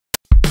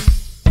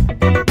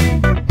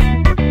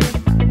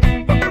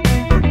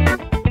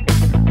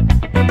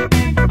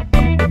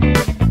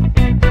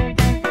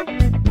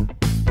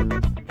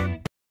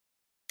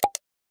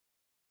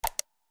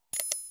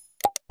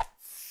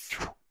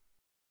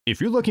If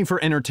you're looking for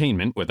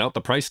entertainment without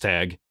the price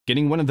tag,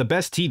 getting one of the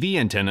best TV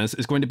antennas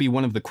is going to be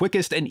one of the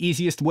quickest and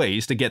easiest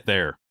ways to get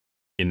there.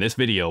 In this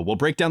video, we'll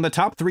break down the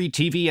top 3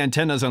 TV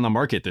antennas on the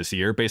market this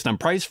year based on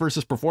price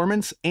versus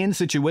performance and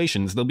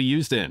situations they'll be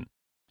used in.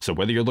 So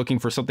whether you're looking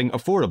for something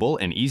affordable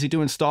and easy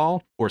to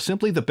install, or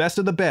simply the best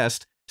of the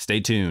best,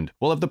 stay tuned.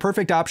 We'll have the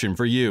perfect option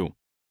for you.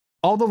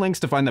 All the links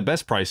to find the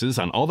best prices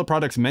on all the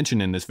products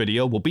mentioned in this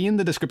video will be in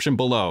the description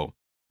below.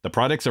 The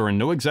products are in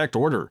no exact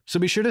order, so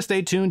be sure to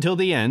stay tuned till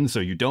the end so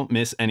you don't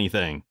miss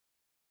anything.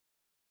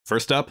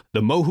 First up,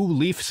 the Mohu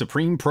Leaf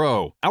Supreme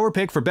Pro, our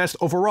pick for best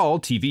overall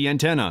TV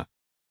antenna.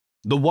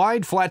 The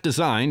wide, flat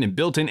design and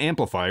built-in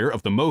amplifier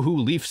of the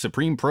Mohu Leaf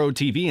Supreme Pro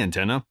TV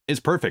antenna is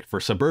perfect for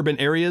suburban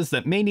areas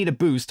that may need a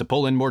boost to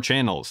pull in more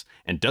channels,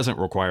 and doesn't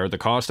require the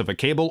cost of a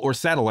cable or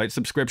satellite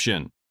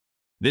subscription.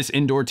 This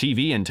indoor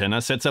TV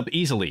antenna sets up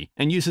easily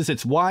and uses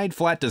its wide,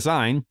 flat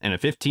design and a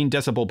 15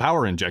 decibel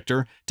power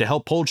injector to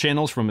help pull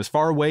channels from as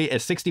far away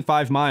as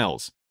 65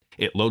 miles.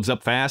 It loads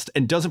up fast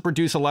and doesn't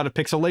produce a lot of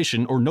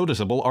pixelation or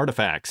noticeable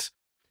artifacts.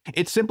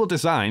 Its simple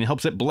design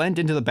helps it blend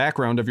into the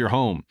background of your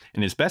home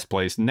and is best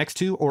placed next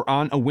to or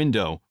on a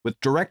window with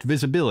direct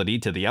visibility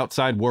to the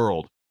outside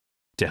world.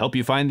 To help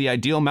you find the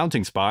ideal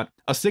mounting spot,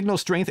 a signal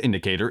strength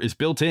indicator is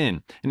built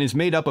in and is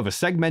made up of a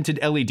segmented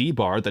LED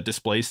bar that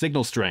displays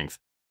signal strength.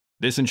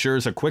 This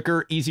ensures a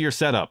quicker, easier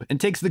setup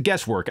and takes the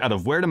guesswork out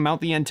of where to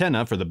mount the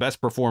antenna for the best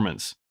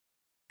performance.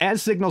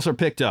 As signals are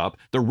picked up,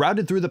 they're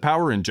routed through the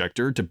power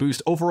injector to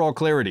boost overall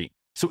clarity,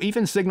 so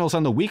even signals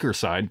on the weaker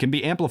side can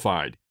be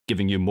amplified,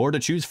 giving you more to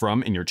choose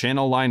from in your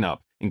channel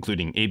lineup,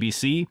 including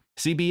ABC,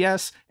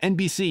 CBS,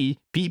 NBC,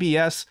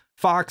 PBS,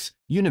 Fox,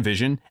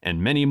 Univision,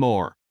 and many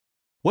more.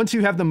 Once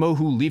you have the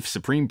Mohu Leaf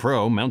Supreme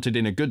Pro mounted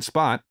in a good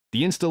spot,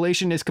 the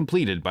installation is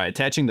completed by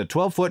attaching the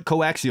 12-foot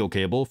coaxial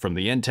cable from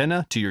the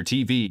antenna to your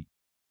TV.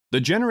 The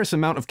generous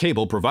amount of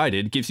cable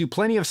provided gives you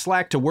plenty of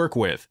slack to work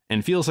with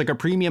and feels like a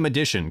premium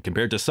addition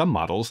compared to some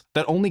models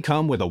that only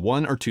come with a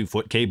 1 or 2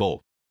 foot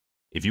cable.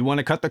 If you want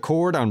to cut the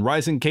cord on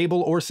rising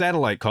cable or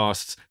satellite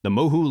costs, the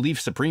Mohu Leaf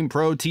Supreme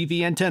Pro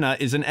TV antenna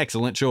is an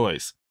excellent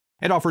choice.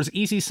 It offers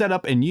easy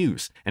setup and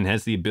use and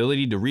has the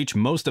ability to reach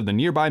most of the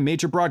nearby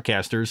major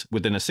broadcasters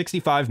within a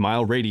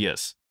 65-mile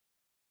radius.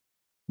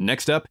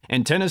 Next up,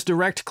 Antennas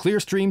Direct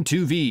ClearStream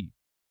 2V.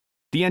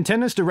 The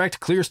Antennas Direct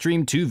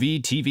ClearStream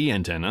 2V TV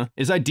antenna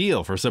is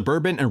ideal for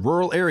suburban and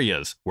rural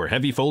areas where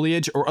heavy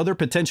foliage or other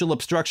potential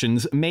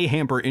obstructions may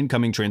hamper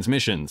incoming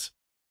transmissions.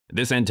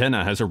 This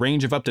antenna has a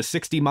range of up to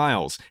 60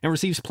 miles and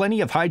receives plenty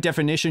of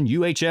high-definition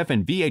UHF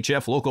and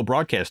VHF local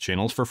broadcast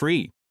channels for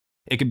free.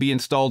 It can be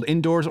installed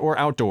indoors or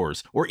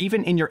outdoors, or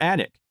even in your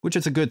attic, which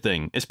is a good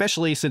thing,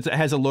 especially since it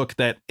has a look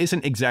that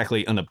isn't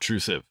exactly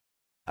unobtrusive.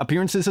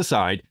 Appearances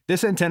aside,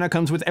 this antenna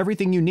comes with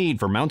everything you need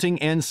for mounting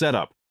and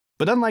setup.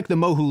 But unlike the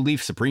Mohu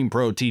Leaf Supreme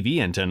Pro TV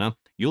antenna,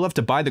 you'll have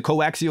to buy the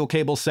coaxial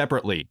cable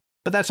separately.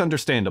 But that's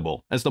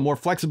understandable, as the more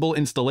flexible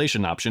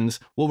installation options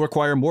will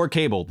require more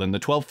cable than the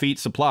 12 feet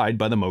supplied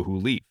by the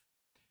Mohu Leaf.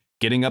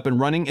 Getting up and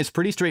running is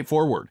pretty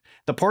straightforward.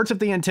 The parts of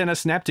the antenna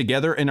snap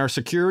together and are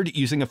secured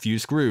using a few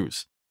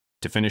screws.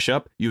 To finish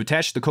up, you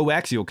attach the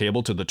coaxial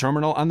cable to the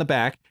terminal on the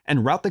back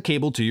and route the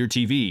cable to your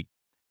TV.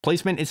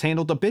 Placement is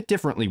handled a bit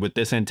differently with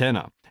this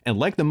antenna, and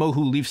like the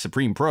Mohu Leaf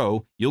Supreme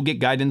Pro, you'll get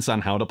guidance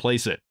on how to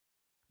place it.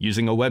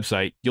 Using a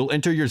website, you'll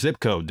enter your zip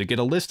code to get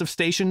a list of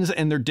stations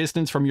and their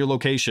distance from your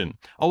location,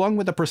 along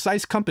with a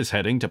precise compass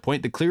heading to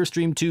point the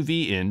ClearStream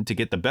 2V in to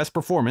get the best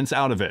performance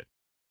out of it.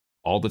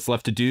 All that's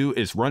left to do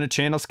is run a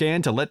channel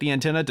scan to let the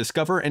antenna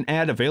discover and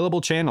add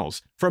available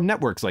channels from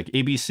networks like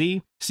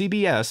ABC,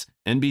 CBS,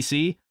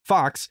 NBC,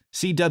 Fox,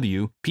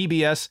 CW,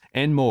 PBS,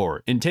 and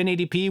more in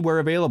 1080p where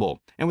available,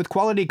 and with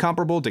quality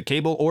comparable to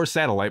cable or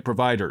satellite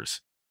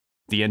providers.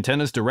 The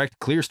Antennas Direct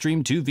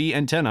ClearStream 2V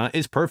antenna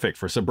is perfect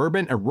for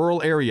suburban and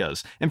rural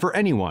areas and for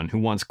anyone who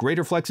wants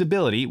greater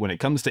flexibility when it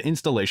comes to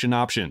installation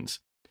options.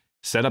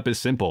 Setup is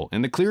simple,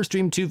 and the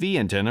ClearStream 2V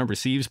antenna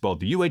receives both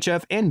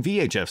UHF and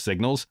VHF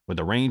signals with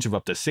a range of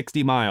up to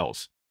 60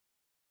 miles.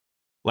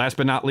 Last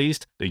but not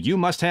least, the You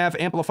Must Have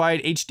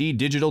Amplified HD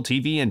Digital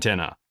TV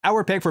Antenna,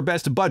 our pick for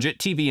best budget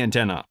TV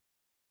antenna.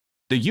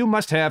 The You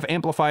Must Have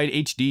Amplified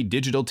HD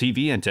Digital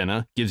TV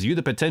antenna gives you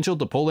the potential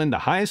to pull in the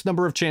highest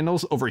number of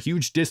channels over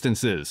huge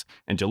distances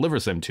and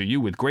delivers them to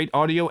you with great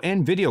audio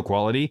and video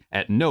quality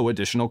at no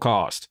additional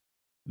cost.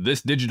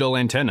 This digital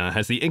antenna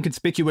has the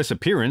inconspicuous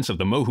appearance of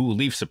the Mohu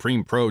Leaf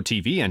Supreme Pro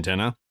TV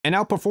antenna and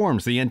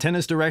outperforms the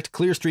Antennas Direct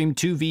ClearStream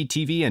 2V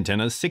TV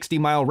antenna's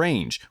 60-mile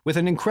range with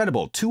an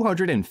incredible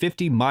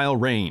 250-mile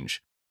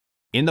range.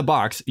 In the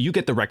box, you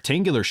get the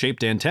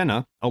rectangular-shaped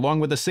antenna, along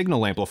with a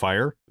signal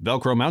amplifier,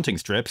 Velcro mounting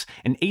strips,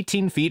 and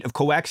 18 feet of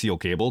coaxial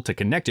cable to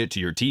connect it to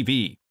your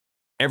TV.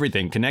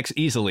 Everything connects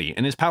easily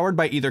and is powered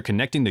by either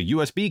connecting the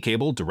USB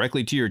cable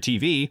directly to your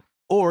TV,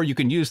 or you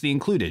can use the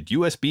included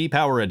USB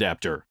power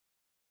adapter.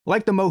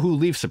 Like the Mohu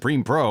Leaf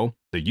Supreme Pro,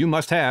 the You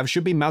Must Have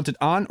should be mounted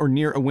on or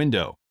near a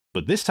window,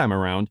 but this time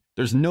around,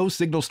 there's no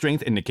signal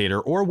strength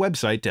indicator or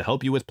website to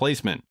help you with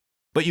placement.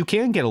 But you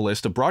can get a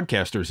list of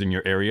broadcasters in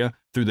your area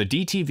through the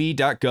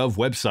dtv.gov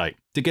website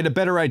to get a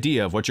better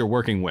idea of what you're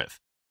working with.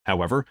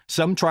 However,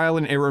 some trial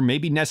and error may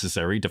be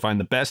necessary to find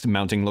the best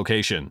mounting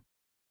location.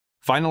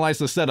 Finalize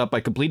the setup by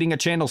completing a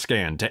channel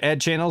scan to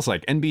add channels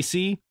like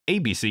NBC,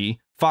 ABC,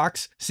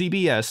 Fox,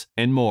 CBS,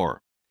 and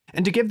more.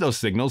 And to give those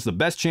signals the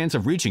best chance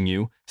of reaching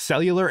you,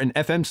 cellular and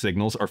FM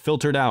signals are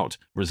filtered out,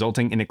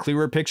 resulting in a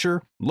clearer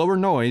picture, lower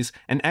noise,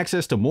 and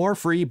access to more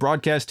free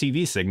broadcast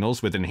TV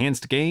signals with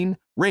enhanced gain,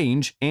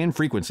 range, and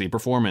frequency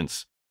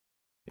performance.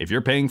 If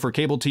you're paying for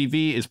cable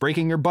TV is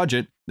breaking your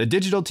budget, the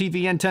digital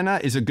TV antenna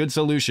is a good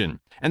solution,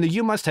 and the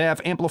You Must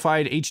Have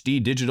Amplified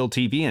HD digital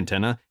TV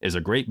antenna is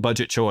a great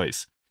budget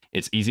choice.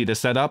 It's easy to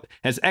set up,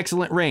 has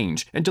excellent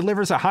range, and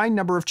delivers a high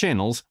number of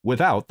channels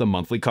without the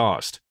monthly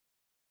cost.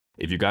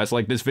 If you guys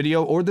like this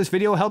video or this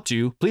video helped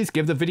you, please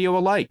give the video a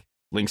like.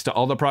 Links to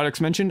all the products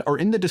mentioned are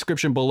in the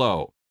description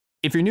below.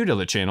 If you're new to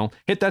the channel,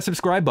 hit that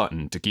subscribe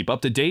button to keep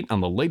up to date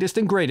on the latest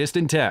and greatest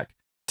in tech.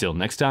 Till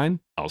next time,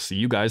 I'll see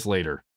you guys later.